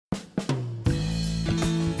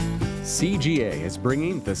CGA is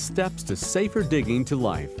bringing the steps to safer digging to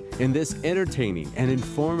life in this entertaining and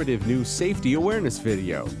informative new safety awareness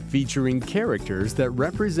video featuring characters that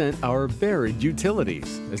represent our buried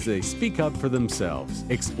utilities as they speak up for themselves,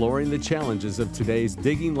 exploring the challenges of today's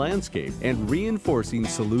digging landscape and reinforcing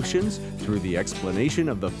solutions through the explanation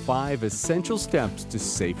of the 5 essential steps to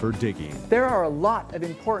safer digging. There are a lot of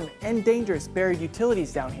important and dangerous buried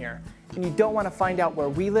utilities down here, and you don't want to find out where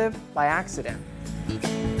we live by accident.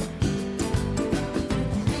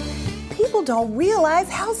 People don't realize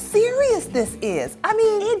how serious this is. I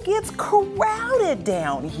mean, it gets crowded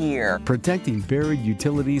down here. Protecting buried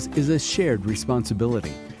utilities is a shared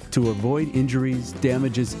responsibility. To avoid injuries,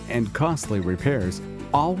 damages, and costly repairs,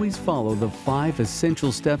 always follow the 5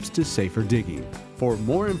 essential steps to safer digging. For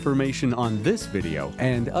more information on this video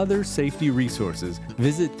and other safety resources,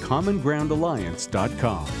 visit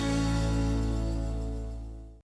commongroundalliance.com.